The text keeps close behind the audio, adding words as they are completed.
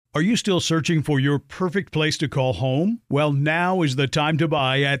Are you still searching for your perfect place to call home? Well, now is the time to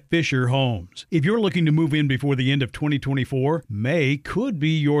buy at Fisher Homes. If you're looking to move in before the end of 2024, May could be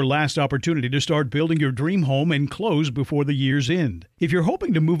your last opportunity to start building your dream home and close before the year's end. If you're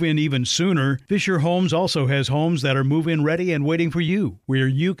hoping to move in even sooner, Fisher Homes also has homes that are move-in ready and waiting for you, where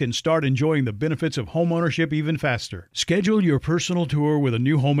you can start enjoying the benefits of homeownership even faster. Schedule your personal tour with a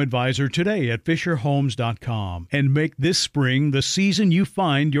new home advisor today at FisherHomes.com and make this spring the season you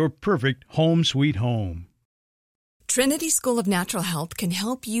find your perfect home sweet home. Trinity School of Natural Health can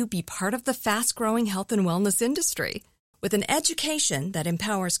help you be part of the fast-growing health and wellness industry. With an education that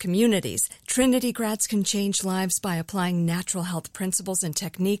empowers communities, Trinity grads can change lives by applying natural health principles and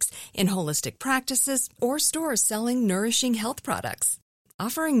techniques in holistic practices or stores selling nourishing health products.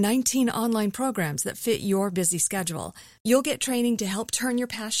 Offering 19 online programs that fit your busy schedule, you'll get training to help turn your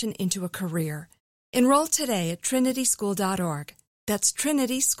passion into a career. Enroll today at trinityschool.org. That's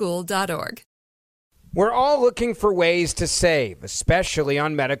trinityschool.org. We're all looking for ways to save, especially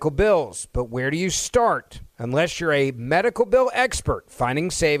on medical bills. But where do you start? Unless you're a medical bill expert,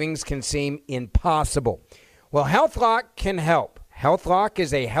 finding savings can seem impossible. Well, HealthLock can help. HealthLock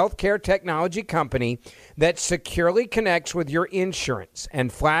is a healthcare technology company that securely connects with your insurance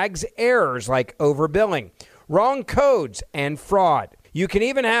and flags errors like overbilling, wrong codes, and fraud. You can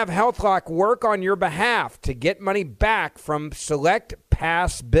even have HealthLock work on your behalf to get money back from select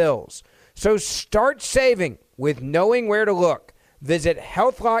past bills. So start saving with knowing where to look. Visit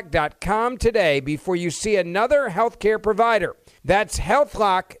healthlock.com today before you see another healthcare provider. That's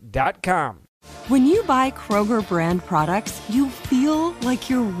healthlock.com. When you buy Kroger brand products, you feel like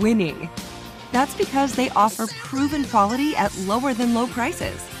you're winning. That's because they offer proven quality at lower than low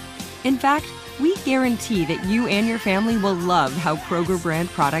prices. In fact, we guarantee that you and your family will love how Kroger brand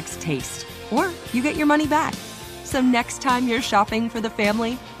products taste, or you get your money back. So next time you're shopping for the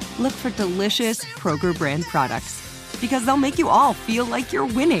family, look for delicious Kroger brand products, because they'll make you all feel like you're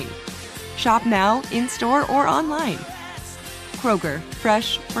winning. Shop now, in-store, or online. Kroger,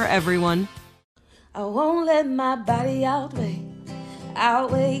 fresh for everyone. I won't let my body outweigh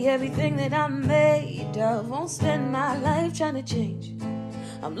everything that I'm made of. Won't spend my life trying to change.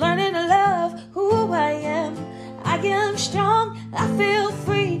 I'm learning to love who I am. I am strong, I feel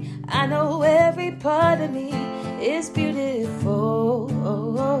free. I know every part of me is beautiful.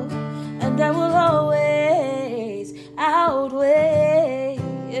 And I will always outweigh.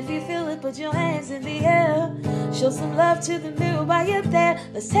 If you feel it, put your hands in the air. Show some love to the mirror while you're there.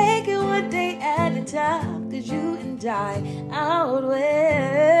 Let's take it one day at a time, 'cause you and I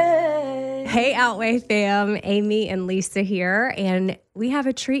outweigh. Hey, Outweigh fam, Amy and Lisa here, and we have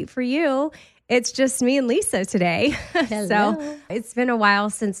a treat for you. It's just me and Lisa today. So it's been a while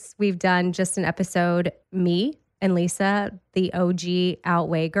since we've done just an episode, me and Lisa, the OG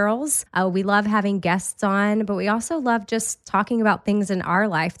Outweigh girls. We love having guests on, but we also love just talking about things in our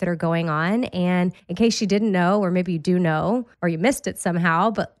life that are going on. And in case you didn't know, or maybe you do know, or you missed it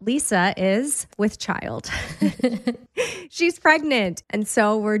somehow, but Lisa is with child. She's pregnant. And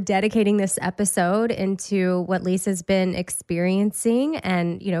so we're dedicating this episode into what Lisa's been experiencing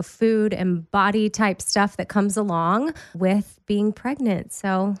and, you know, food and body type stuff that comes along with being pregnant.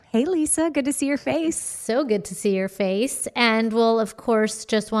 So, hey, Lisa, good to see your face. So good to see your face. And we'll, of course,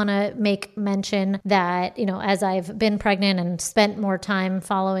 just want to make mention that, you know, as I've been pregnant and spent more time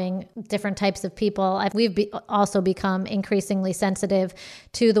following different types of people, we've also become increasingly sensitive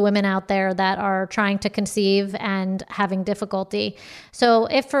to the women out there that are trying to conceive and having difficulty. So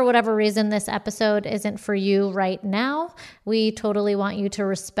if for whatever reason this episode isn't for you right now, we totally want you to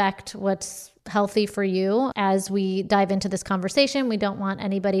respect what's healthy for you as we dive into this conversation. We don't want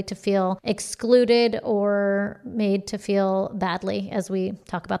anybody to feel excluded or made to feel badly as we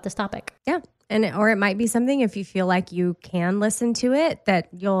talk about this topic. Yeah. Or it might be something, if you feel like you can listen to it, that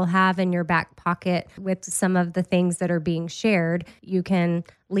you'll have in your back pocket with some of the things that are being shared. You can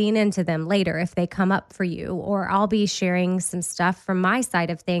lean into them later if they come up for you. Or I'll be sharing some stuff from my side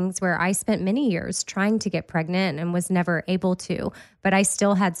of things where I spent many years trying to get pregnant and was never able to. But I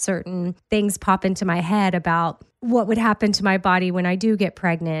still had certain things pop into my head about what would happen to my body when I do get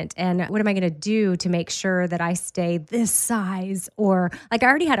pregnant, and what am I going to do to make sure that I stay this size, or like I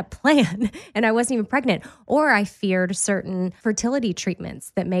already had a plan and I wasn't even pregnant, or I feared certain fertility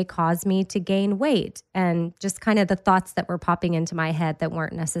treatments that may cause me to gain weight, and just kind of the thoughts that were popping into my head that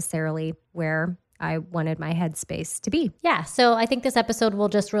weren't necessarily where I wanted my headspace to be. Yeah. So I think this episode will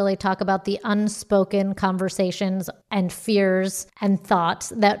just really talk about the unspoken conversations and fears and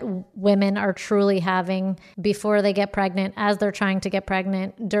thoughts that women are truly having before they get pregnant, as they're trying to get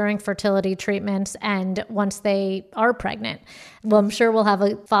pregnant, during fertility treatments, and once they are pregnant. Well, I'm sure we'll have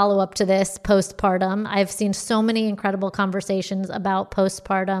a follow-up to this postpartum. I've seen so many incredible conversations about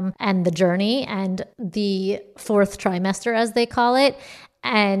postpartum and the journey and the fourth trimester, as they call it.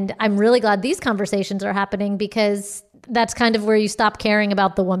 And I'm really glad these conversations are happening, because that's kind of where you stop caring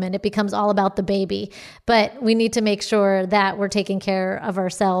about the woman. It becomes all about the baby. But we need to make sure that we're taking care of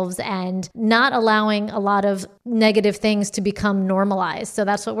ourselves and not allowing a lot of negative things to become normalized. So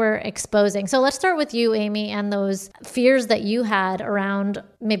that's what we're exposing. So let's start with you, Amy, and those fears that you had around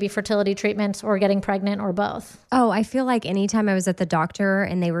maybe fertility treatments or getting pregnant, or both. Oh, I feel like anytime I was at the doctor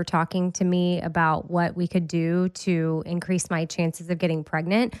and they were talking to me about what we could do to increase my chances of getting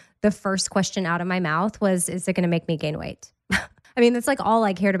pregnant, the first question out of my mouth was, is it going to make me gain weight? I mean, that's like all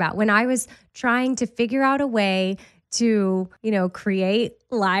I cared about. When I was trying to figure out a way to, create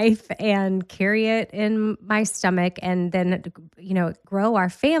life and carry it in my stomach and then, grow our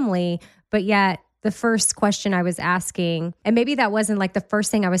family, but yet the first question I was asking, and maybe that wasn't like the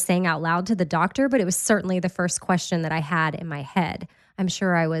first thing I was saying out loud to the doctor, but it was certainly the first question that I had in my head. I'm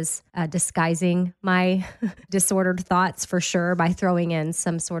sure I was disguising my disordered thoughts for sure by throwing in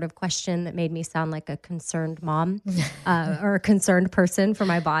some sort of question that made me sound like a concerned mom or a concerned person for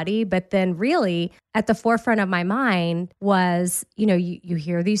my body. But then really at the forefront of my mind was, you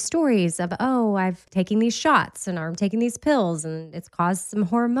hear these stories of, oh, I've taken these shots and I'm taking these pills and it's caused some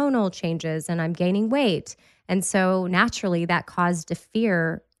hormonal changes and I'm gaining weight. And so naturally that caused a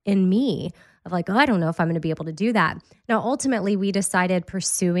fear in me of like, oh, I don't know if I'm going to be able to do that. Now, ultimately, we decided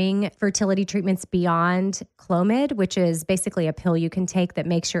pursuing fertility treatments beyond Clomid, which is basically a pill you can take that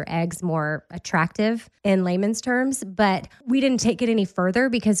makes your eggs more attractive in layman's terms. But we didn't take it any further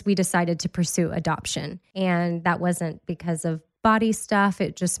because we decided to pursue adoption. And that wasn't because of body stuff.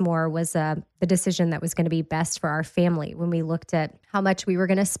 It just more was the decision that was going to be best for our family when we looked at how much we were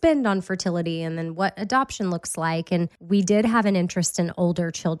going to spend on fertility and then what adoption looks like. And we did have an interest in older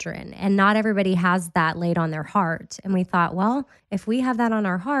children, and not everybody has that laid on their heart. And we thought, well, if we have that on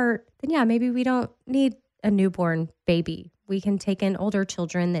our heart, then yeah, maybe we don't need a newborn baby. We can take in older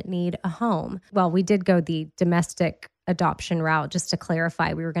children that need a home. Well, we did go the domestic adoption route. Just to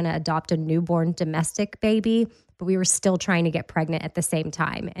clarify, we were going to adopt a newborn domestic baby, but we were still trying to get pregnant at the same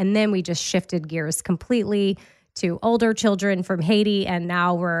time. And then we just shifted gears completely to older children from Haiti. And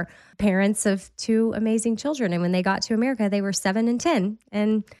now we're parents of two amazing children. And when they got to America, they were 7 and 10.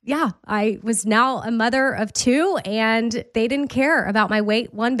 And yeah, I was now a mother of 2, and they didn't care about my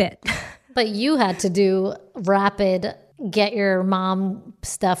weight one bit. But you had to do rapid get your mom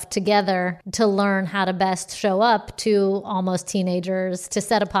stuff together to learn how to best show up to almost teenagers, to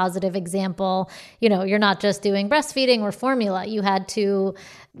set a positive example. You're not just doing breastfeeding or formula. You had to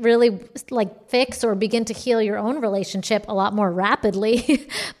really fix or begin to heal your own relationship a lot more rapidly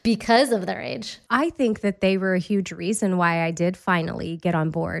because of their age. I think that they were a huge reason why I did finally get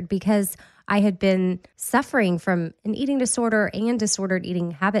on board, because I had been suffering from an eating disorder and disordered eating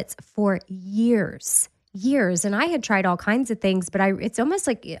habits for years. And I had tried all kinds of things, but it's almost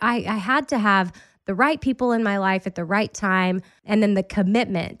like I had to have the right people in my life at the right time, and then the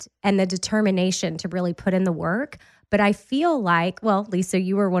commitment and the determination to really put in the work. But I feel like, well, Lisa,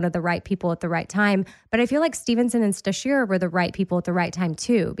 you were one of the right people at the right time, but I feel like Stevenson and Stashir were the right people at the right time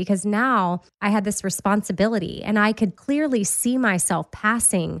too, because now I had this responsibility and I could clearly see myself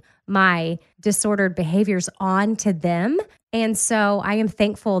passing my disordered behaviors on to them. And so I am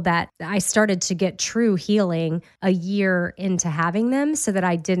thankful that I started to get true healing a year into having them, so that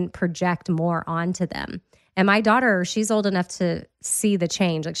I didn't project more onto them. And my daughter, she's old enough to see the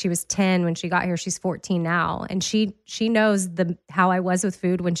change. Like, she was 10 when she got here. She's 14 now. And she knows how I was with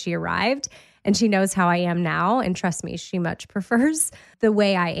food when she arrived. And she knows how I am now. And trust me, she much prefers the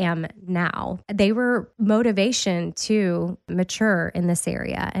way I am now. They were motivation to mature in this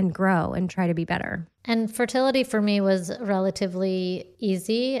area and grow and try to be better. And fertility for me was relatively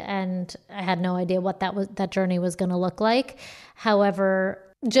easy, and I had no idea what that journey was going to look like. However,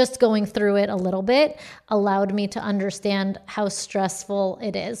 just going through it a little bit allowed me to understand how stressful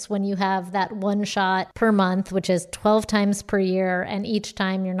it is when you have that one shot per month, which is 12 times per year. And each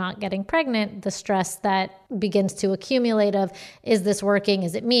time you're not getting pregnant, the stress that begins to accumulate of, is this working?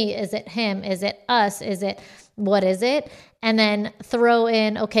 Is it me? Is it him? Is it us? What is it? And then throw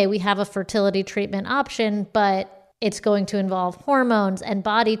in, okay, we have a fertility treatment option, but it's going to involve hormones and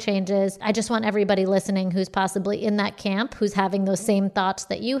body changes. I just want everybody listening who's possibly in that camp, who's having those same thoughts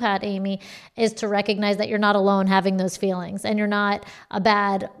that you had, Amy, is to recognize that you're not alone having those feelings, and you're not a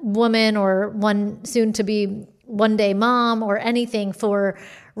bad woman or one soon to be one day mom or anything for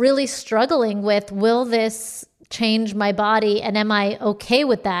really struggling with, will this change my body and am I okay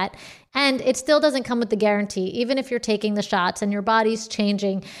with that? And it still doesn't come with the guarantee, even if you're taking the shots and your body's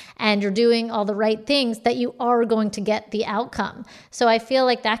changing and you're doing all the right things, that you are going to get the outcome. So I feel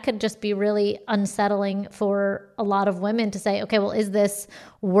like that could just be really unsettling for a lot of women to say, okay, well, is this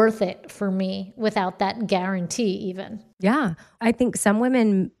worth it for me without that guarantee even? Yeah. I think some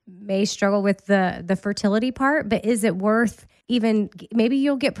women may struggle with the fertility part, but is it worth even, maybe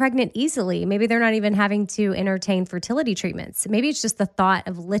you'll get pregnant easily. Maybe they're not even having to entertain fertility treatments. Maybe it's just the thought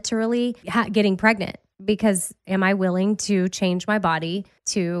of literally getting pregnant, because am I willing to change my body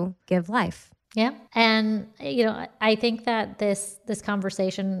to give life? Yeah. And, I think that this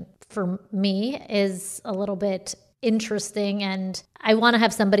conversation for me is a little bit interesting, and I want to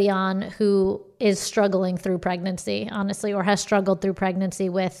have somebody on who is struggling through pregnancy, honestly, or has struggled through pregnancy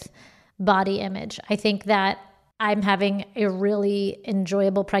with body image. I think that I'm having a really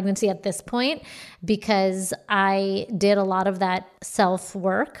enjoyable pregnancy at this point because I did a lot of that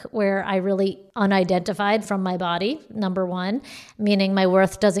self-work where I really unidentified from my body, number one, meaning my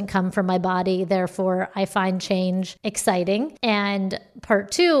worth doesn't come from my body. Therefore, I find change exciting. And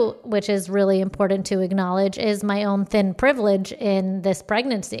part two, which is really important to acknowledge, is my own thin privilege in this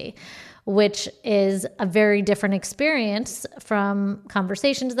pregnancy, which is a very different experience from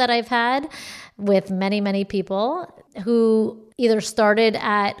conversations that I've had with many, many people who either started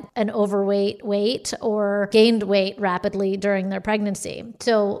at an overweight weight or gained weight rapidly during their pregnancy.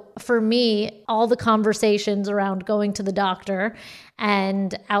 So for me, all the conversations around going to the doctor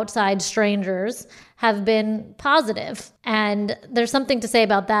and outside strangers have been positive. And there's something to say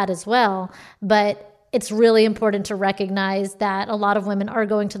about that as well. But it's really important to recognize that a lot of women are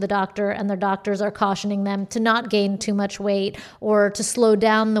going to the doctor and their doctors are cautioning them to not gain too much weight or to slow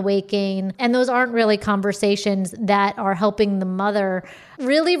down the weight gain. And those aren't really conversations that are helping the mother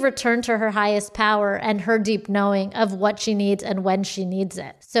really return to her highest power and her deep knowing of what she needs and when she needs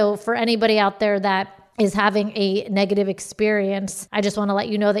it. So for anybody out there that is having a negative experience, I just want to let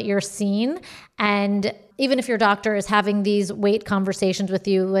you know that you're seen. And even if your doctor is having these weight conversations with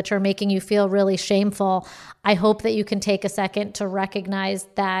you, which are making you feel really shameful, I hope that you can take a second to recognize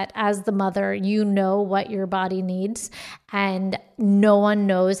that as the mother, you know what your body needs, and no one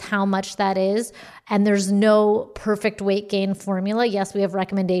knows how much that is. And there's no perfect weight gain formula. Yes, we have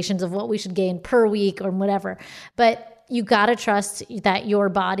recommendations of what we should gain per week or whatever, but you got to trust that your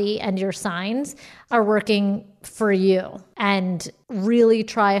body and your signs are working for you, and really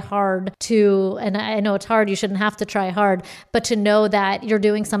try hard to, and I know it's hard, you shouldn't have to try hard, but to know that you're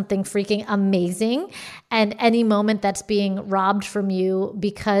doing something freaking amazing. And any moment that's being robbed from you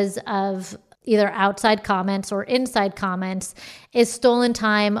because of either outside comments or inside comments is stolen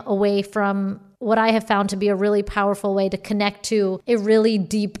time away from what I have found to be a really powerful way to connect to a really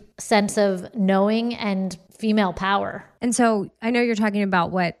deep sense of knowing and female power. And so I know you're talking about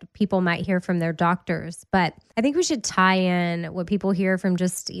what people might hear from their doctors, but I think we should tie in what people hear from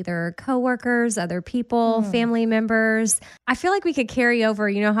just either coworkers, other people, family members. I feel like we could carry over,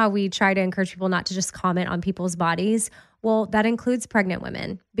 you know how we try to encourage people not to just comment on people's bodies? Well, that includes pregnant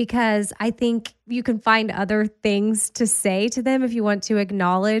women, because I think you can find other things to say to them if you want to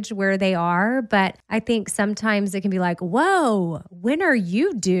acknowledge where they are. But I think sometimes it can be like, whoa, when are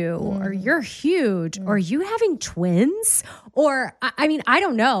you due? Or you're huge? Or are you having twins? Or, I mean, I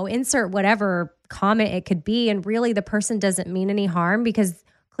don't know, insert whatever comment it could be. And really the person doesn't mean any harm, because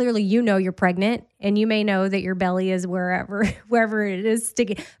clearly you know you're pregnant and you may know that your belly is wherever it is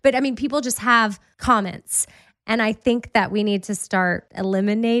sticking. But I mean, people just have comments. And I think that we need to start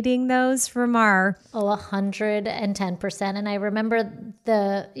eliminating those from our... 110%. And I remember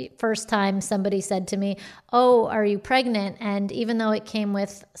the first time somebody said to me, oh, are you pregnant? And even though it came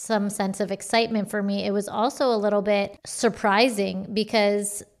with some sense of excitement for me, it was also a little bit surprising,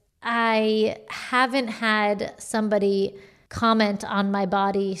 because I haven't had somebody comment on my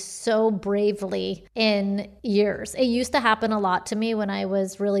body so bravely in years. It used to happen a lot to me when I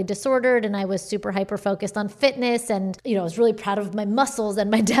was really disordered and I was super hyper focused on fitness, and I was really proud of my muscles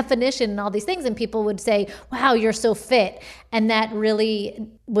and my definition and all these things, and people would say, wow, you're so fit. And that really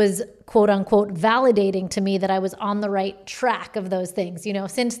was quote unquote validating to me that I was on the right track of those things.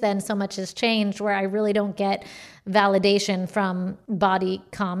 Since then, so much has changed where I really don't get validation from body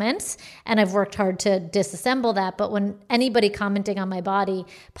comments, and I've worked hard to disassemble that. But when anybody anybody commenting on my body,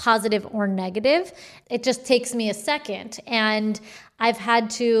 positive or negative, it just takes me a second. And I've had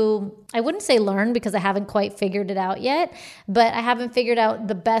to, I wouldn't say learn because I haven't quite figured it out yet, but I haven't figured out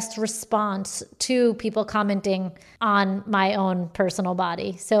the best response to people commenting on my own personal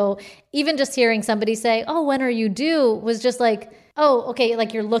body. So even just hearing somebody say, oh, when are you due, was just like, oh, okay,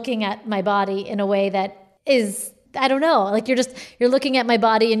 like you're looking at my body in a way that is, I don't know, like you're looking at my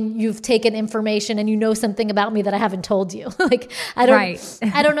body and you've taken information and you know something about me that I haven't told you. Like, I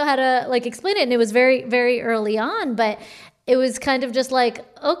don't know how to like explain it. And it was very, very early on, but it was kind of just like,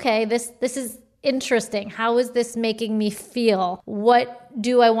 okay, this is interesting. How is this making me feel? What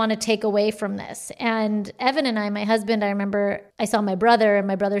do I want to take away from this? And Evan and I, my husband, I remember I saw my brother and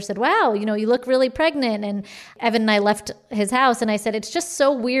my brother said, wow, you look really pregnant. And Evan and I left his house and I said, it's just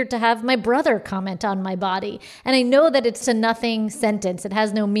so weird to have my brother comment on my body. And I know that it's a nothing sentence. It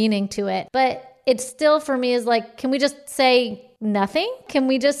has no meaning to it, but it still for me is like, can we just say nothing? Can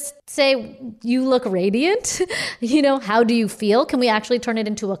we just say, you look radiant? How do you feel? Can we actually turn it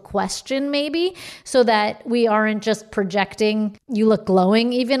into a question maybe so that we aren't just projecting you look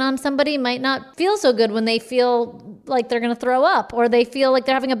glowing even on somebody might not feel so good when they feel like they're going to throw up or they feel like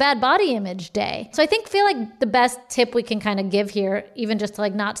they're having a bad body image day. So I feel like the best tip we can kind of give here, even just to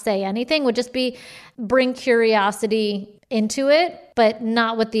like not say anything, would just be bring curiosity into it, but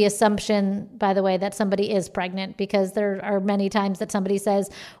not with the assumption, by the way, that somebody is pregnant, because there are many times that somebody says,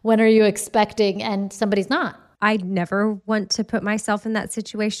 when are you expecting? And somebody's not. I never want to put myself in that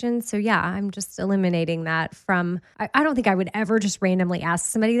situation. So yeah, I'm just eliminating that from, I don't think I would ever just randomly ask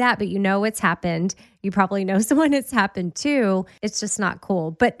somebody that, but it's happened. You probably know someone it's happened to. It's just not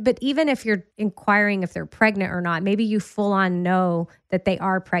cool. But even if you're inquiring if they're pregnant or not, maybe you full on know that they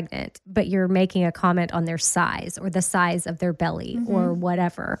are pregnant, but you're making a comment on their size or the size of their belly or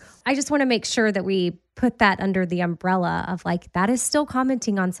whatever. I just want to make sure that we put that under the umbrella of like, that is still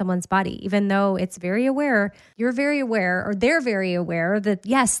commenting on someone's body, even though it's very aware, you're very aware, or they're very aware that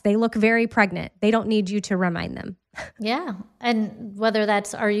yes, they look very pregnant. They don't need you to remind them. Yeah. And whether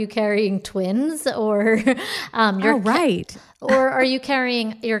that's, are you carrying twins or you're right. Or are you're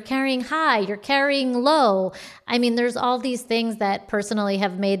carrying high, you're carrying low. I mean, there's all these things that personally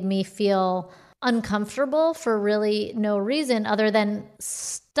have made me feel uncomfortable for really no reason other than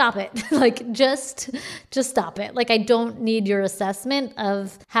stop it. Like just stop it. Like I don't need your assessment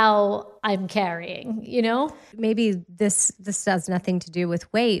of how I'm carrying, Maybe this has nothing to do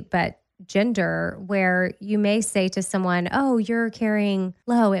with weight, but gender, where you may say to someone, oh, you're carrying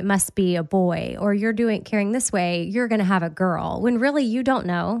low, it must be a boy, or you're carrying this way, you're going to have a girl, when really you don't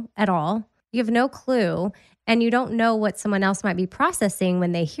know at all. You have no clue, and you don't know what someone else might be processing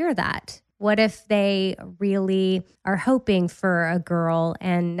when they hear that. What if they really are hoping for a girl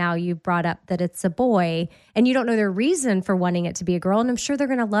and now you've brought up that it's a boy and you don't know their reason for wanting it to be a girl? And I'm sure they're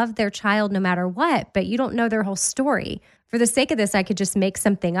going to love their child no matter what, but you don't know their whole story. For the sake of this, I could just make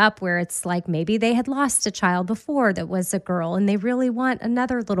something up where it's like maybe they had lost a child before that was a girl and they really want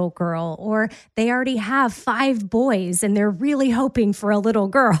another little girl, or they already have 5 boys and they're really hoping for a little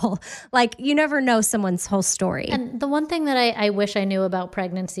girl. Like you never know someone's whole story. And the one thing that I wish I knew about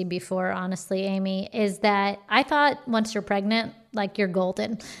pregnancy before, honestly, Amy, is that I thought once you're pregnant, like you're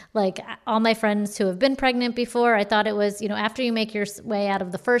golden. Like all my friends who have been pregnant before, I thought it was, after you make your way out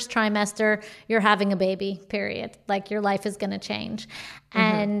of the first trimester, you're having a baby, period. Like your life is going to change.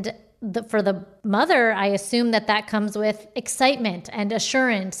 And for the mother, I assume that comes with excitement and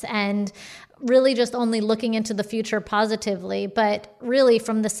assurance and really just only looking into the future positively. But really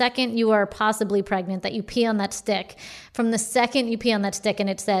from the second you are possibly pregnant, that you pee on that stick, from the second you pee on that stick and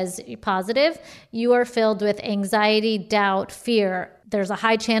it says positive, you are filled with anxiety, doubt, fear. There's a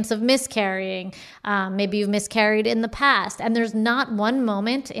high chance of miscarrying. Maybe you've miscarried in the past. And there's not one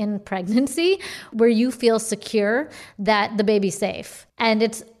moment in pregnancy where you feel secure that the baby's safe. And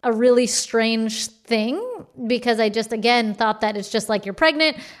it's a really strange thing because I just, again, thought that it's just like you're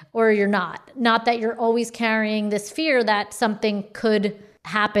pregnant or you're not. Not that you're always carrying this fear that something could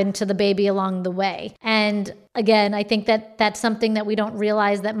happen to the baby along the way. And again, I think that that's something that we don't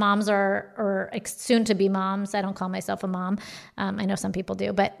realize, that moms or soon to be moms. I don't call myself a mom. I know some people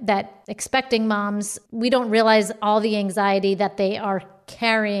do, but that expecting moms, we don't realize all the anxiety that they are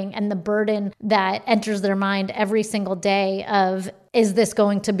carrying and the burden that enters their mind every single day of, is this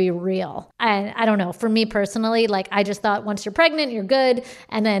going to be real? And I don't know. For me personally, like I just thought once you're pregnant, you're good.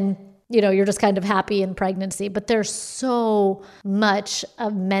 And then you're just kind of happy in pregnancy, but there's so much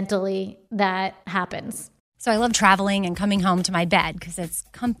of mentally that happens. So I love traveling and coming home to my bed because it's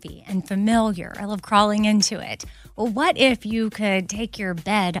comfy and familiar. I love crawling into it. Well, what if you could take your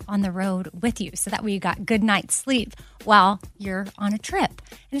bed on the road with you so that way you got good night's sleep while you're on a trip?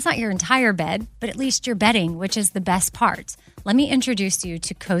 And it's not your entire bed, but at least your bedding, which is the best part. Let me introduce you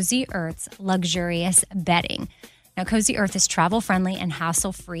to Cozy Earth's luxurious bedding. Now, Cozy Earth is travel-friendly and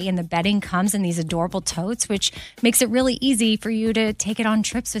hassle-free, and the bedding comes in these adorable totes, which makes it really easy for you to take it on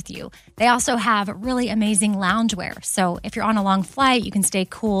trips with you. They also have really amazing loungewear, so if you're on a long flight, you can stay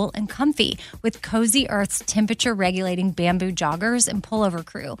cool and comfy with Cozy Earth's temperature-regulating bamboo joggers and pullover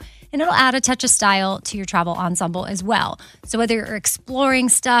crew. And it'll add a touch of style to your travel ensemble as well. So whether you're exploring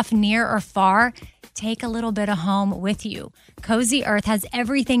stuff near or far, take a little bit of home with you. Cozy Earth has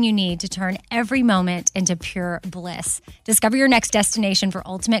everything you need to turn every moment into pure bliss. Discover your next destination for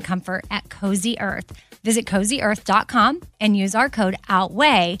ultimate comfort at Cozy Earth. Visit CozyEarth.com and use our code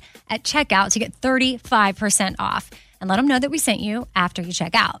OUTWEIGH at checkout to get 35% off. And let them know that we sent you after you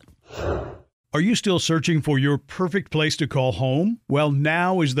check out. Are you still searching for your perfect place to call home? Well,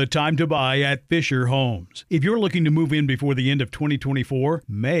 now is the time to buy at Fisher Homes. If you're looking to move in before the end of 2024,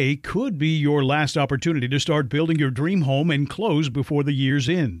 May could be your last opportunity to start building your dream home and close before the year's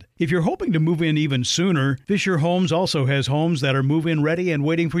end. If you're hoping to move in even sooner, Fisher Homes also has homes that are move-in ready and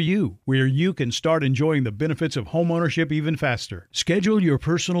waiting for you, where you can start enjoying the benefits of homeownership even faster. Schedule your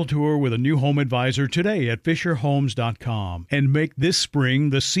personal tour with a new home advisor today at FisherHomes.com and make this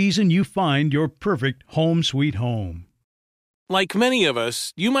spring the season you find your perfect home sweet home. Like many of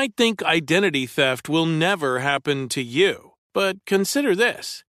us, you might think identity theft will never happen to you. But consider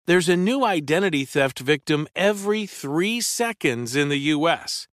this. There's a new identity theft victim every 3 seconds in the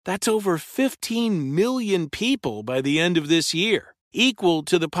U.S. That's over 15 million people by the end of this year, equal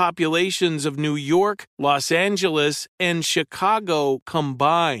to the populations of New York, Los Angeles, and Chicago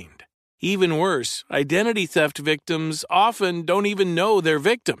combined. Even worse, identity theft victims often don't even know they're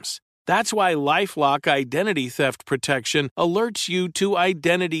victims. That's why LifeLock Identity Theft Protection alerts you to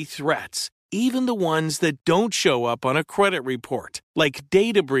identity threats, even the ones that don't show up on a credit report, like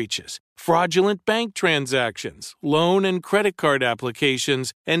data breaches, fraudulent bank transactions, loan and credit card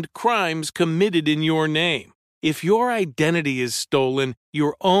applications, and crimes committed in your name. If your identity is stolen,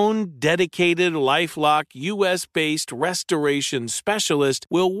 your own dedicated LifeLock U.S.-based restoration specialist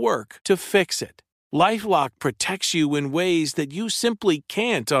will work to fix it. LifeLock protects you in ways that you simply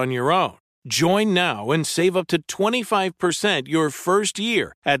can't on your own. Join now and save up to 25% your first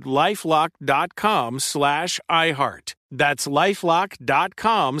year at LifeLock.com/iHeart. That's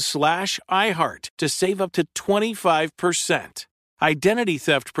LifeLock.com/iHeart to save up to 25%. Identity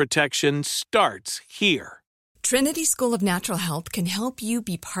theft protection starts here. Trinity School of Natural Health can help you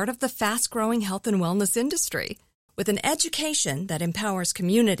be part of the fast-growing health and wellness industry. With an education that empowers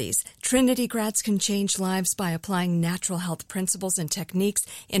communities, Trinity grads can change lives by applying natural health principles and techniques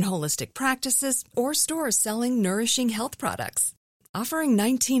in holistic practices or stores selling nourishing health products. Offering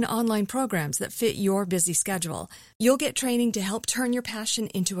 19 online programs that fit your busy schedule, you'll get training to help turn your passion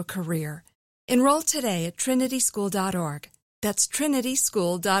into a career. Enroll today at trinityschool.org. That's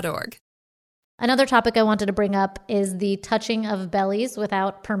trinityschool.org. Another topic I wanted to bring up is the touching of bellies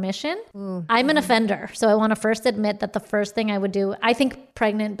without permission. I'm an offender, so I want to first admit that the first thing I would do, I think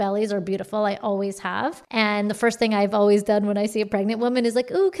pregnant bellies are beautiful. I always have. And the first thing I've always done when I see a pregnant woman is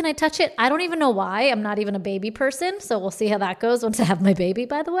like, ooh, can I touch it? I don't even know why. I'm not even a baby person, so we'll see how that goes once I have my baby,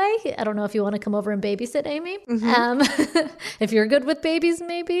 by the way. I don't know if you want to come over and babysit, Amy. If you're good with babies,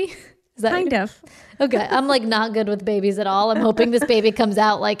 maybe. Kind of. Okay. I'm like not good with babies at all. I'm hoping this baby comes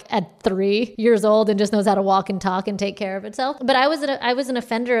out like at 3 years old and just knows how to walk and talk and take care of itself. But I was an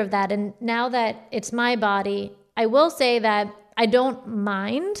offender of that. And now that it's my body, I will say that I don't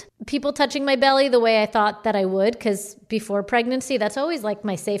mind people touching my belly the way I thought that I would, because before pregnancy, that's always like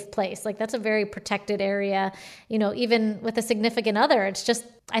my safe place. Like that's a very protected area, you know, even with a significant other. It's just,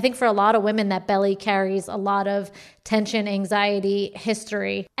 I think for a lot of women, that belly carries a lot of tension, anxiety,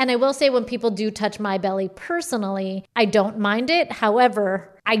 history. And I will say when people do touch my belly personally, I don't mind it. However,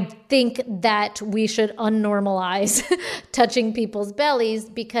 I think that we should unnormalize touching people's bellies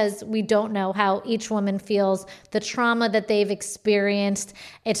because we don't know how each woman feels, the trauma that they've experienced.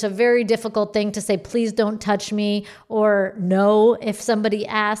 It's a very difficult thing to say, please don't touch me, or no if somebody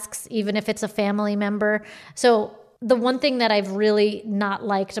asks, even if it's a family member. So the one thing that I've really not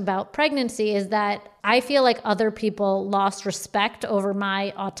liked about pregnancy is that I feel like other people lost respect over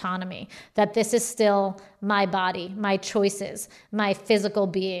my autonomy, that this is still my body, my choices, my physical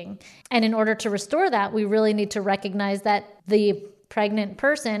being. And in order to restore that, we really need to recognize that the pregnant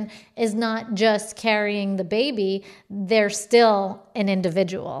person is not just carrying the baby, they're still an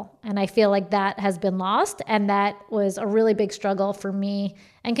individual. And I feel like that has been lost. And that was a really big struggle for me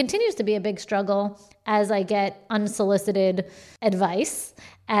and continues to be a big struggle as I get unsolicited advice,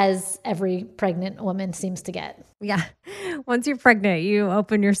 as every pregnant woman seems to get. Yeah. Once you're pregnant, you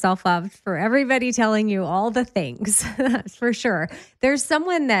open yourself up for everybody telling you all the things. That's for sure. There's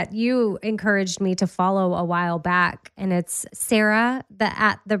someone that you encouraged me to follow a while back, and it's Sarah,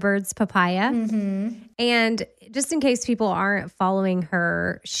 at the Birds Papaya. Mm-hmm. And just in case people aren't following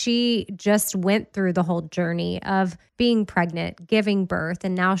her, she just went through the whole journey of being pregnant, giving birth,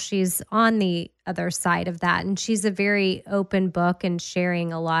 and now she's on the other side of that. And she's a very open book and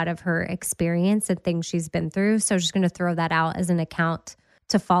sharing a lot of her experience and things she's been through. So I'm just going to throw that out as an account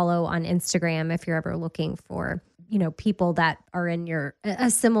to follow on Instagram if you're ever looking for, people that are in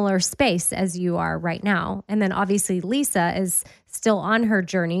a similar space as you are right now. And then obviously Lisa is still on her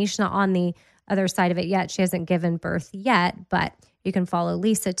journey. She's not on the other side of it yet. She hasn't given birth yet, but you can follow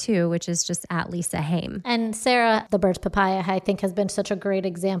Lisa too, which is just at Lisa Haim. And Sarah, the Birds Papaya, I think has been such a great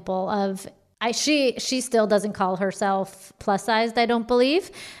example of, she still doesn't call herself plus sized, I don't believe,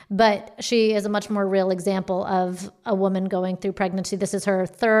 but she is a much more real example of a woman going through pregnancy. This is her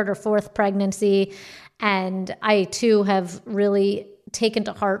third or fourth pregnancy. And I too have really taken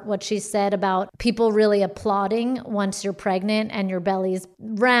to heart what she said about people really applauding once you're pregnant and your belly's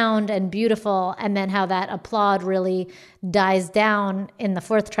round and beautiful, and then how that applaud really dies down in the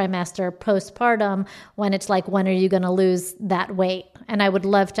fourth trimester postpartum when it's like, when are you going to lose that weight? And I would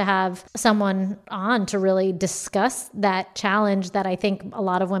love to have someone on to really discuss that challenge that I think a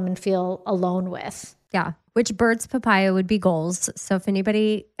lot of women feel alone with. Yeah. Which Birds Papaya would be goals. So if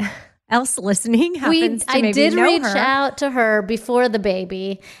anybody else listening happens to maybe I did know reach her. out to her before the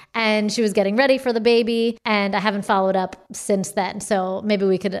baby, and she was getting ready for the baby, and I haven't followed up since then. So maybe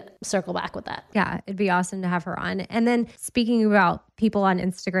we could circle back with that. Yeah, it'd be awesome to have her on. And then speaking about people on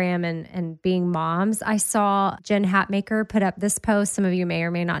Instagram and being moms, I saw Jen Hatmaker put up this post. Some of you may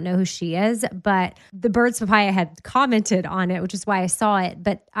or may not know who she is, but the Birds Papaya had commented on it, which is why I saw it.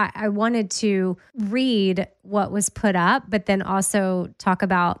 But I wanted to read what was put up, but then also talk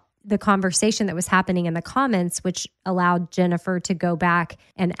about the conversation that was happening in the comments, which allowed Jennifer to go back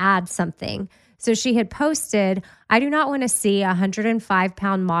and add something. So she had posted, "I do not want to see a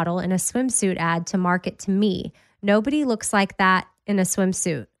 105-pound model in a swimsuit ad to market to me. Nobody looks like that in a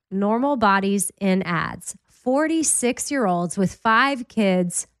swimsuit. Normal bodies in ads. 46-year-olds with 5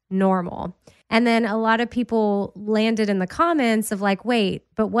 kids, normal." And then a lot of people landed in the comments of like, wait,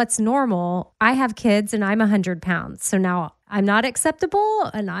 but what's normal? I have kids and I'm 100 pounds. So now I'm not acceptable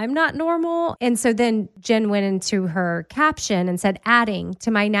and I'm not normal. And so then Jen went into her caption and said, "Adding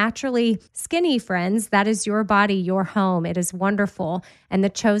to my naturally skinny friends, that is your body, your home. It is wonderful and the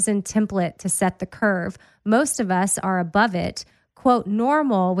chosen template to set the curve. Most of us are above it. Quote,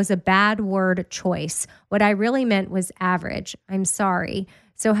 normal was a bad word choice. What I really meant was average. I'm sorry.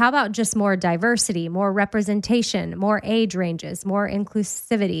 So how about just more diversity, more representation, more age ranges, more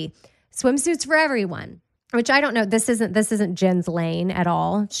inclusivity, swimsuits for everyone?" Which I don't know. This isn't Jen's lane at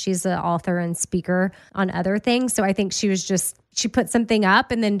all. She's an author and speaker on other things. So I think she put something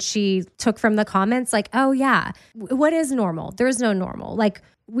up and then she took from the comments like, oh yeah, what is normal? There's no normal. Like,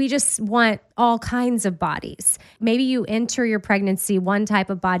 we just want all kinds of bodies. Maybe you enter your pregnancy one type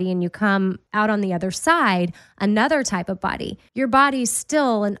of body and you come out on the other side, another type of body. Your body's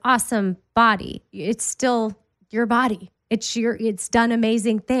still an awesome body. It's still your body. It's done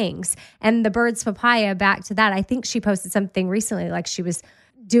amazing things. And the Birds Papaya, back to that, I think she posted something recently, like she was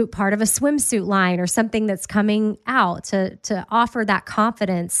part of a swimsuit line or something that's coming out to offer that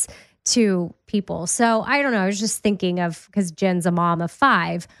confidence to people. So I don't know. I was just thinking of, because Jen's a mom of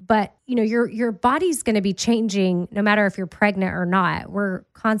 5, but your body's going to be changing no matter if you're pregnant or not. We're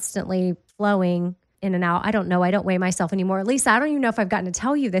constantly flowing in and out. I don't know. I don't weigh myself anymore. Lisa, I don't even know if I've gotten to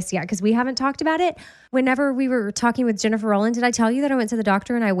tell you this yet because we haven't talked about it. Whenever we were talking with Jennifer Rowland, did I tell you that I went to the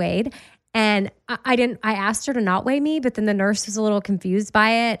doctor and I weighed? And I asked her to not weigh me, but then the nurse was a little confused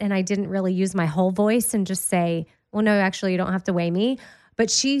by it. And I didn't really use my whole voice and just say, well, no, actually you don't have to weigh me. But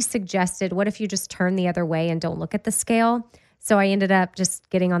she suggested, what if you just turn the other way and don't look at the scale? So I ended up just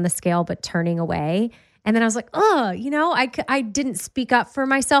getting on the scale, but turning away. And then I was like, I didn't speak up for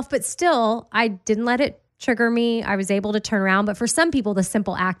myself, but still I didn't let it trigger me. I was able to turn around. But for some people, the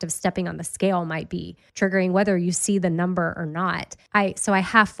simple act of stepping on the scale might be triggering, whether you see the number or not. So I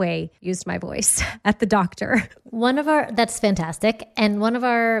halfway used my voice at the doctor. That's fantastic. And one of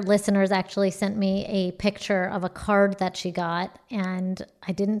our listeners actually sent me a picture of a card that she got, and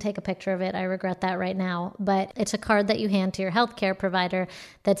I didn't take a picture of it. I regret that right now, but it's a card that you hand to your healthcare provider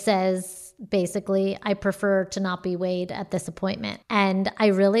that says, basically, I prefer to not be weighed at this appointment. And I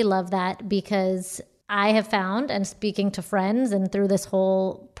really love that because I have found, and speaking to friends and through this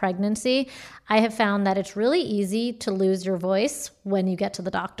whole pregnancy, I have found that it's really easy to lose your voice when you get to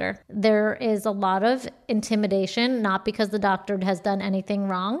the doctor. There is a lot of intimidation, not because the doctor has done anything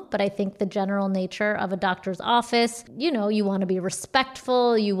wrong, but I think the general nature of a doctor's office, you want to be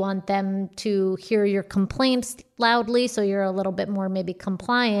respectful. You want them to hear your complaints loudly, so you're a little bit more maybe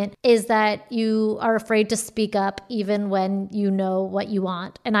compliant, is that you are afraid to speak up even when you know what you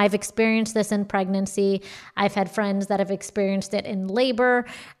want. And I've experienced this in pregnancy. I've had friends that have experienced it in labor,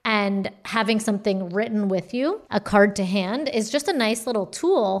 and having something written with you, a card to hand, is just a nice little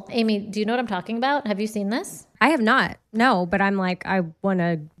tool. Amy, do you know what I'm talking about? Have you seen this? I have not. No, but I'm like, I want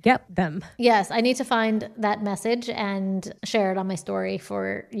to get them. Yes, I need to find that message and share it on my story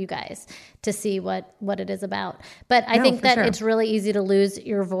for you guys to see what it is about. But I think that it's really easy to lose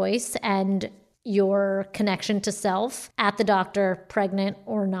your voice and your connection to self at the doctor, pregnant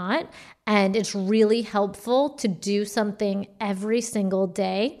or not. And it's really helpful to do something every single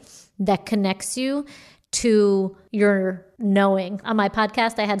day that connects you to your knowing. On my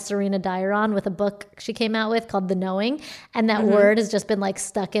podcast, I had Serena Dyer on with a book she came out with called The Knowing. And that word has just been like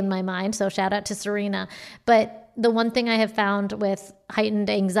stuck in my mind. So shout out to Serena. But the one thing I have found with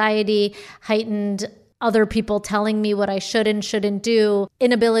heightened anxiety, heightened other people telling me what I should and shouldn't do,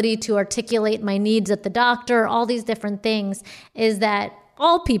 inability to articulate my needs at the doctor, all these different things, is that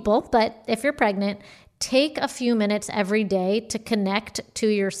all people, but if you're pregnant, take a few minutes every day to connect to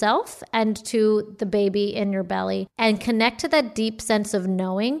yourself and to the baby in your belly, and connect to that deep sense of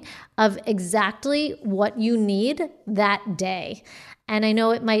knowing of exactly what you need that day. And I know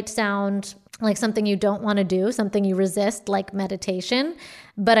it might sound like something you don't want to do, something you resist, like meditation.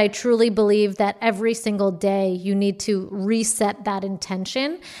 But I truly believe that every single day you need to reset that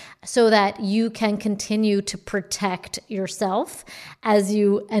intention so that you can continue to protect yourself as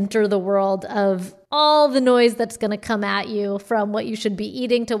you enter the world of all the noise that's going to come at you, from what you should be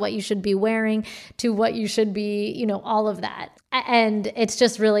eating to what you should be wearing to what you should be, all of that. And it's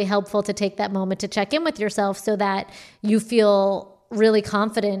just really helpful to take that moment to check in with yourself so that you feel really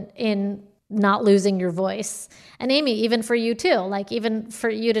confident in not losing your voice. And Amy, even for you too, like even for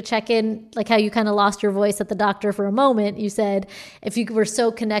you to check in, like how you kind of lost your voice at the doctor for a moment, you said, if you were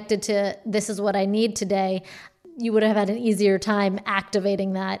so connected to this is what I need today, you would have had an easier time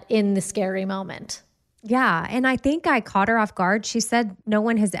activating that in the scary moment. Yeah. And I think I caught her off guard. She said no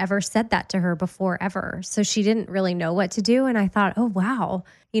one has ever said that to her before, ever. So she didn't really know what to do. And I thought, oh, wow.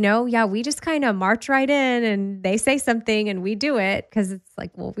 We just kind of march right in and they say something and we do it because it's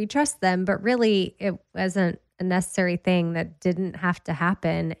like, well, we trust them. But really, it wasn't a necessary thing that didn't have to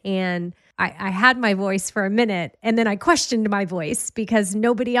happen. And I had my voice for a minute and then I questioned my voice because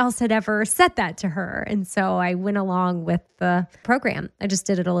nobody else had ever said that to her. And so I went along with the program. I just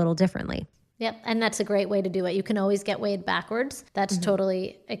did it a little differently. Yep. And that's a great way to do it. You can always get weighed backwards. That's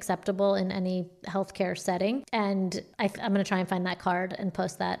totally acceptable in any healthcare setting. And I'm going to try and find that card and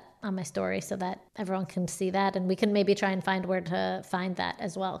post that on my story so that everyone can see that. And we can maybe try and find where to find that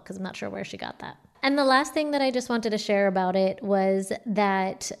as well, because I'm not sure where she got that. And the last thing that I just wanted to share about it was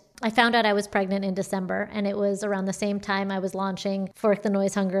that I found out I was pregnant in December, and it was around the same time I was launching Fork the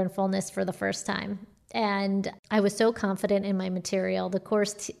Noise, Hunger, and Fullness for the first time. And I was so confident in my material. The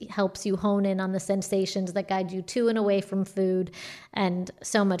course helps you hone in on the sensations that guide you to and away from food and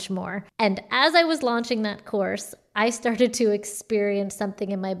so much more. And as I was launching that course, I started to experience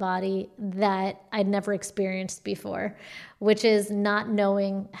something in my body that I'd never experienced before, which is not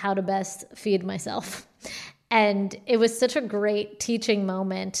knowing how to best feed myself. And it was such a great teaching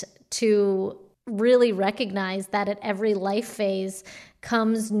moment to really recognize that at every life phase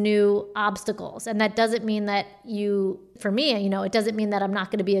comes new obstacles. And that doesn't mean that for me, it doesn't mean that I'm not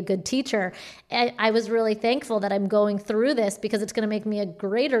going to be a good teacher. I was really thankful that I'm going through this because it's going to make me a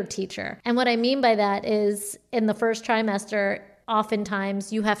greater teacher. And what I mean by that is in the first trimester,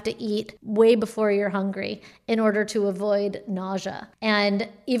 oftentimes you have to eat way before you're hungry in order to avoid nausea. And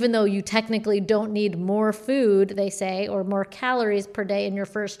even though you technically don't need more food, they say, or more calories per day in your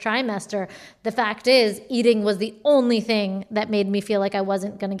first trimester, the fact is eating was the only thing that made me feel like I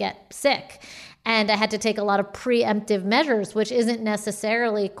wasn't going to get sick. And I had to take a lot of preemptive measures, which isn't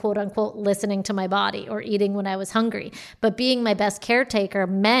necessarily quote unquote listening to my body or eating when I was hungry. But being my best caretaker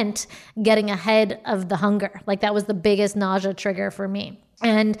meant getting ahead of the hunger. Like that was the biggest nausea trigger for me.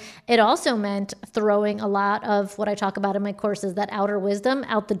 And it also meant throwing a lot of what I talk about in my courses, that outer wisdom,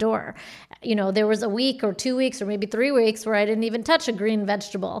 out the door. You know, there was a week or 2 weeks or maybe 3 weeks where I didn't even touch a green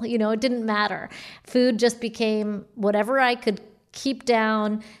vegetable. You know, it didn't matter. Food just became whatever I could keep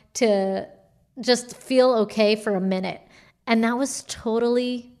down to just feel okay for a minute. And that was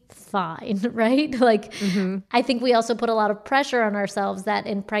totally fine, right? Like, I think we also put a lot of pressure on ourselves that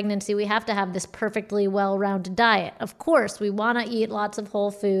in pregnancy, we have to have this perfectly well-rounded diet. Of course, we want to eat lots of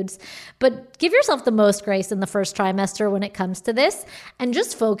whole foods, but give yourself the most grace in the first trimester when it comes to this, and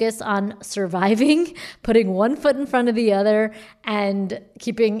just focus on surviving, putting one foot in front of the other, and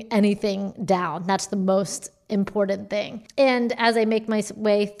keeping anything down. That's the most important thing. And as I make my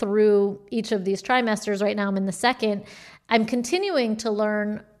way through each of these trimesters, right now I'm in the second, I'm continuing to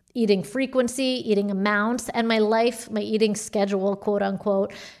learn eating frequency, eating amounts, and my life, my eating schedule, quote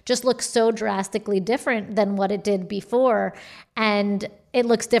unquote, just looks so drastically different than what it did before. And it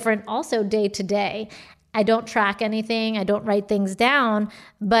looks different also day to day. I don't track anything. I don't write things down,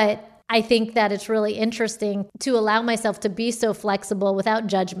 but I think that it's really interesting to allow myself to be so flexible without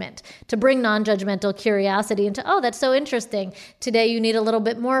judgment, to bring non-judgmental curiosity into, oh, that's so interesting. Today you need a little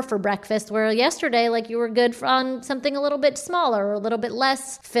bit more for breakfast, where yesterday, like you were good on something a little bit smaller or a little bit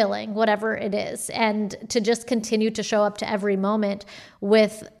less filling, whatever it is. And to just continue to show up to every moment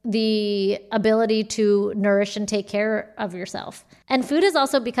with the ability to nourish and take care of yourself. And food has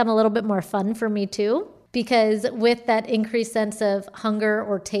also become a little bit more fun for me too. Because with that increased sense of hunger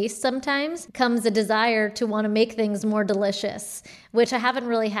or taste sometimes comes a desire to want to make things more delicious, which I haven't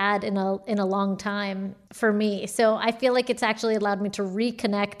really had in a long time for me. So I feel like it's actually allowed me to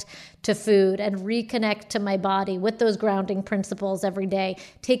reconnect to food and reconnect to my body with those grounding principles every day,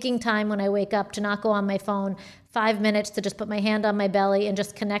 taking time when I wake up to not go on my phone, 5 minutes to just put my hand on my belly and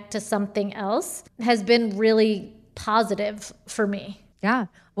just connect to something else has been really positive for me. Yeah.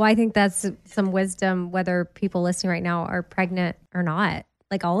 Well, I think that's some wisdom, whether people listening right now are pregnant or not,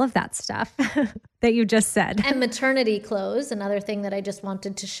 like all of that stuff that you just said. And maternity clothes, another thing that I just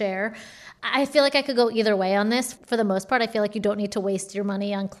wanted to share. I feel like I could go either way on this. For the most part, I feel like you don't need to waste your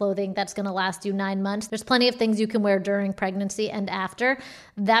money on clothing that's going to last you 9 months. There's plenty of things you can wear during pregnancy and after.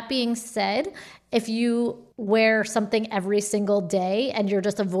 That being said, if you wear something every single day and you're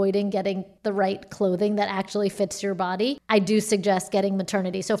just avoiding getting the right clothing that actually fits your body, I do suggest getting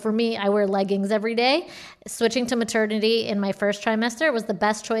maternity. So for me, I wear leggings every day. Switching to maternity in my first trimester was the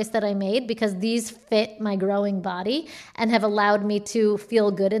best choice that I made because these fit my growing body and have allowed me to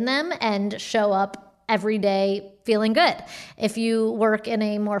feel good in them and show up every day feeling good. If you work in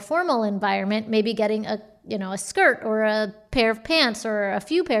a more formal environment, maybe getting a skirt or a pair of pants or a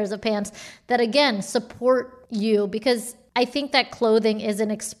few pairs of pants that again support you, because I think that clothing is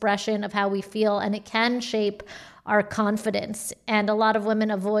an expression of how we feel and it can shape our confidence. And a lot of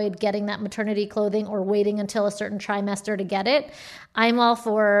women avoid getting that maternity clothing or waiting until a certain trimester to get it. I'm all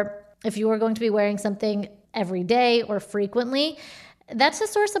for, if you are going to be wearing something every day or frequently, that's a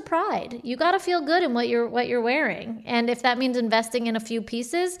source of pride. You got to feel good in what you're wearing. And if that means investing in a few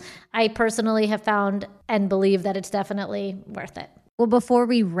pieces, I personally have found and believe that it's definitely worth it. Well, before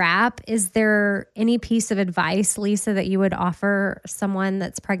we wrap, is there any piece of advice, Lisa, that you would offer someone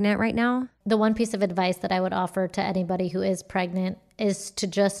that's pregnant right now? The one piece of advice that I would offer to anybody who is pregnant is to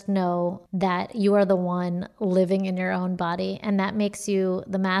just know that you are the one living in your own body, and that makes you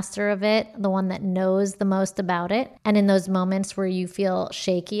the master of it, the one that knows the most about it. And in those moments where you feel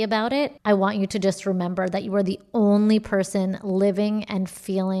shaky about it, I want you to just remember that you are the only person living and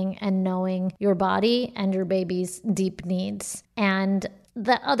feeling and knowing your body and your baby's deep needs. And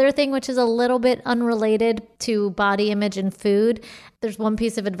the other thing, which is a little bit unrelated to body image and food, there's one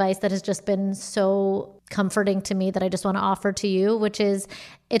piece of advice that has just been so comforting to me that I just want to offer to you, which is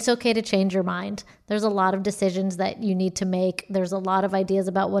it's okay to change your mind. There's a lot of decisions that you need to make. There's a lot of ideas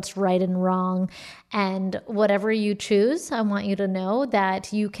about what's right and wrong. And whatever you choose, I want you to know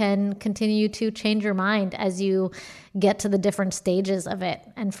that you can continue to change your mind as you get to the different stages of it.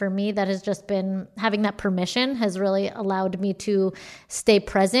 And for me, that has just been, having that permission has really allowed me to stay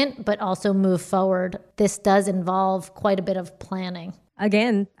present, but also move forward. This does involve quite a bit of planning.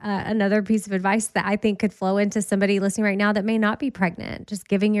 Again, another piece of advice that I think could flow into somebody listening right now that may not be pregnant, just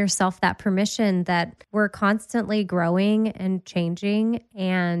giving yourself that permission that we're constantly growing and changing,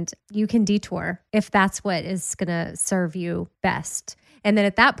 and you can detour if that's what is going to serve you best. And then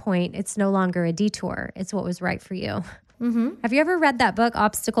at that point, it's no longer a detour. It's what was right for you. Have you ever read that book,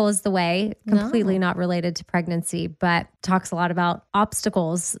 Obstacle is the Way? Completely not related to pregnancy, but talks a lot about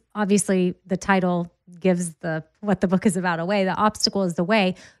obstacles. Obviously, the title gives what the book is about away. The obstacle is the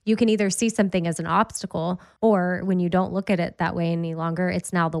way. You can either see something as an obstacle, or when you don't look at it that way any longer,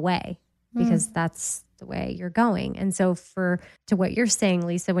 it's now the way, because that's the way you're going. And so to what you're saying,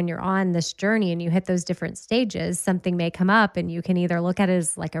 Lisa, when you're on this journey and you hit those different stages, something may come up and you can either look at it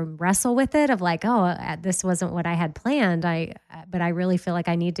as like a wrestle with it of like, oh, this wasn't what I had planned. But I really feel like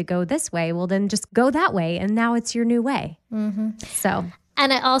I need to go this way. Well, then just go that way. And now it's your new way. So.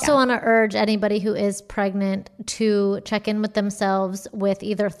 And I also want to urge anybody who is pregnant to check in with themselves with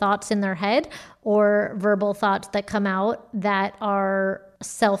either thoughts in their head or verbal thoughts that come out that are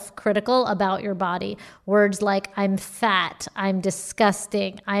self-critical about your body. Words like, I'm fat, I'm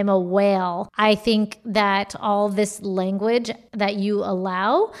disgusting, I'm a whale. I think that all this language that you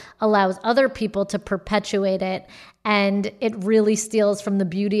allows other people to perpetuate it, and it really steals from the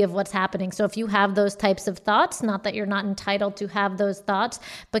beauty of what's happening. So if you have those types of thoughts, not that you're not entitled to have those thoughts,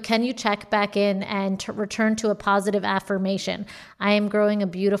 but can you check back in and to return to a positive affirmation? I am growing a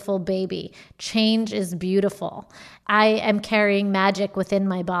beautiful baby. Change is beautiful. I am carrying magic within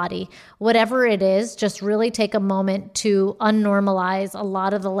my body. Whatever it is, just really take a moment to unnormalize a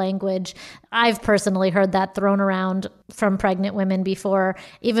lot of the language. I've personally heard that thrown around from pregnant women before.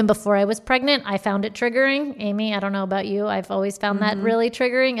 Even before I was pregnant, I found it triggering. Amy, I don't know about you. I've always found that really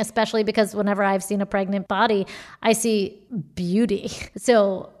triggering, especially because whenever I've seen a pregnant body, I see beauty.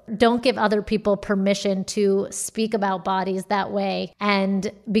 So don't give other people permission to speak about bodies that way, and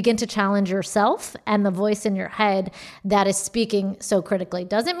begin to challenge yourself and the voice in your head that is speaking so critically.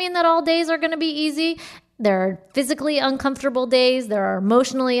 Doesn't mean that all days are going to be easy. There are physically uncomfortable days. There are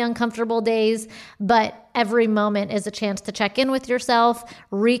emotionally uncomfortable days, but every moment is a chance to check in with yourself,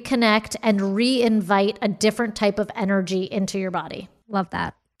 reconnect, and re-invite a different type of energy into your body. Love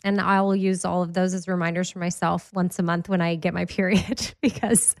that. And I'll use all of those as reminders for myself once a month when I get my period,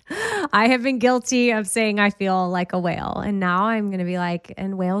 because I have been guilty of saying I feel like a whale. And now I'm going to be like,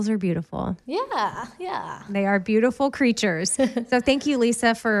 and whales are beautiful. Yeah. They are beautiful creatures. So thank you,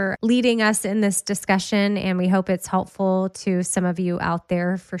 Lisa, for leading us in this discussion. And we hope it's helpful to some of you out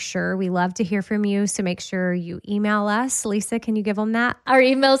there for sure. We love to hear from you. So make sure you email us. Lisa, can you give them that? Our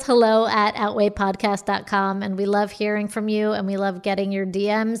email's hello@outweightpodcast.com. And we love hearing from you, and we love getting your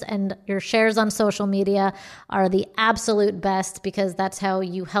DMs. And your shares on social media are the absolute best, because that's how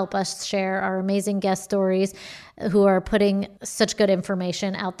you help us share our amazing guest stories who are putting such good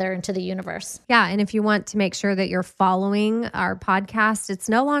information out there into the universe. Yeah. And if you want to make sure that you're following our podcast, it's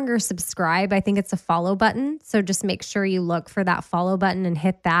no longer subscribe. I think it's a follow button. So just make sure you look for that follow button and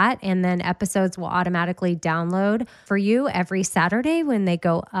hit that. And then episodes will automatically download for you every Saturday when they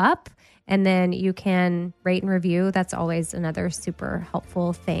go up. And then you can rate and review. That's always another super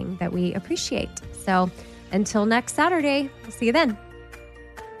helpful thing that we appreciate. So until next Saturday, we'll see you then.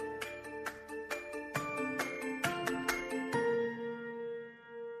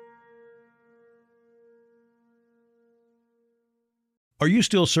 Are you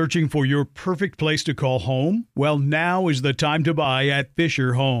still searching for your perfect place to call home? Well, now is the time to buy at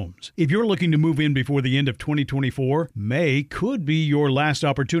Fisher Homes. If you're looking to move in before the end of 2024, May could be your last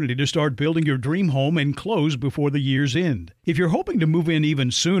opportunity to start building your dream home and close before the year's end. If you're hoping to move in even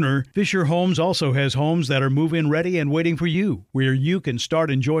sooner, Fisher Homes also has homes that are move-in ready and waiting for you, where you can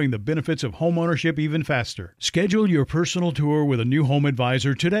start enjoying the benefits of homeownership even faster. Schedule your personal tour with a new home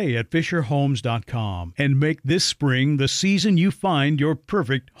advisor today at FisherHomes.com and make this spring the season you find your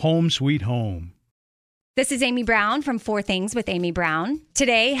perfect home sweet home. This is Amy Brown from 4 Things with Amy Brown.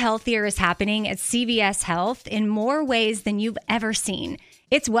 Today, healthier is happening at CVS Health in more ways than you've ever seen.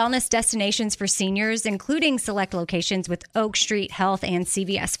 It's wellness destinations for seniors, including select locations with Oak Street Health and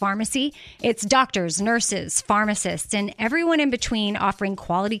CVS Pharmacy. It's doctors, nurses, pharmacists, and everyone in between offering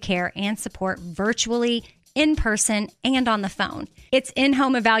quality care and support virtually, in person, and on the phone. It's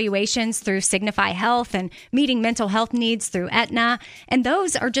in-home evaluations through Signify Health and meeting mental health needs through Aetna. And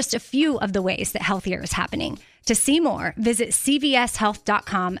those are just a few of the ways that healthier is happening. To see more, visit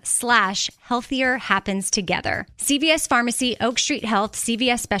cvshealth.com/healthier happens together. CVS Pharmacy, Oak Street Health,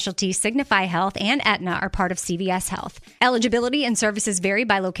 CVS Specialty, Signify Health, and Aetna are part of CVS Health. Eligibility and services vary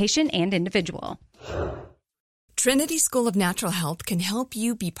by location and individual. Trinity School of Natural Health can help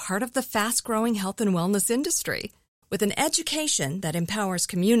you be part of the fast-growing health and wellness industry. With an education that empowers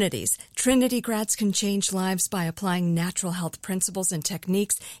communities, Trinity grads can change lives by applying natural health principles and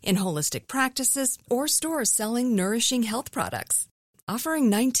techniques in holistic practices or stores selling nourishing health products. Offering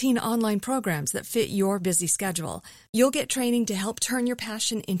 19 online programs that fit your busy schedule, you'll get training to help turn your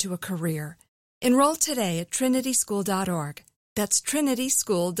passion into a career. Enroll today at trinityschool.org. That's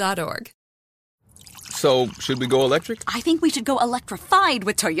trinityschool.org. So, should we go electric? I think we should go electrified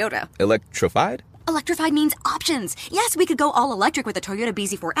with Toyota. Electrified? Electrified means options. Yes, we could go all electric with the Toyota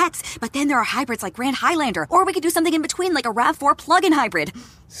BZ4X, but then there are hybrids like Grand Highlander, or we could do something in between like a RAV4 plug-in hybrid.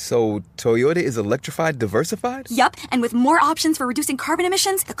 So, Toyota is electrified diversified? Yup, and with more options for reducing carbon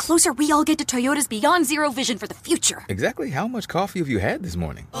emissions, the closer we all get to Toyota's Beyond Zero vision for the future. Exactly how much coffee have you had this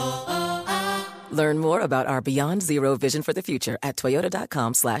morning? Learn more about our Beyond Zero vision for the future at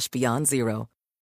toyota.com/beyond zero.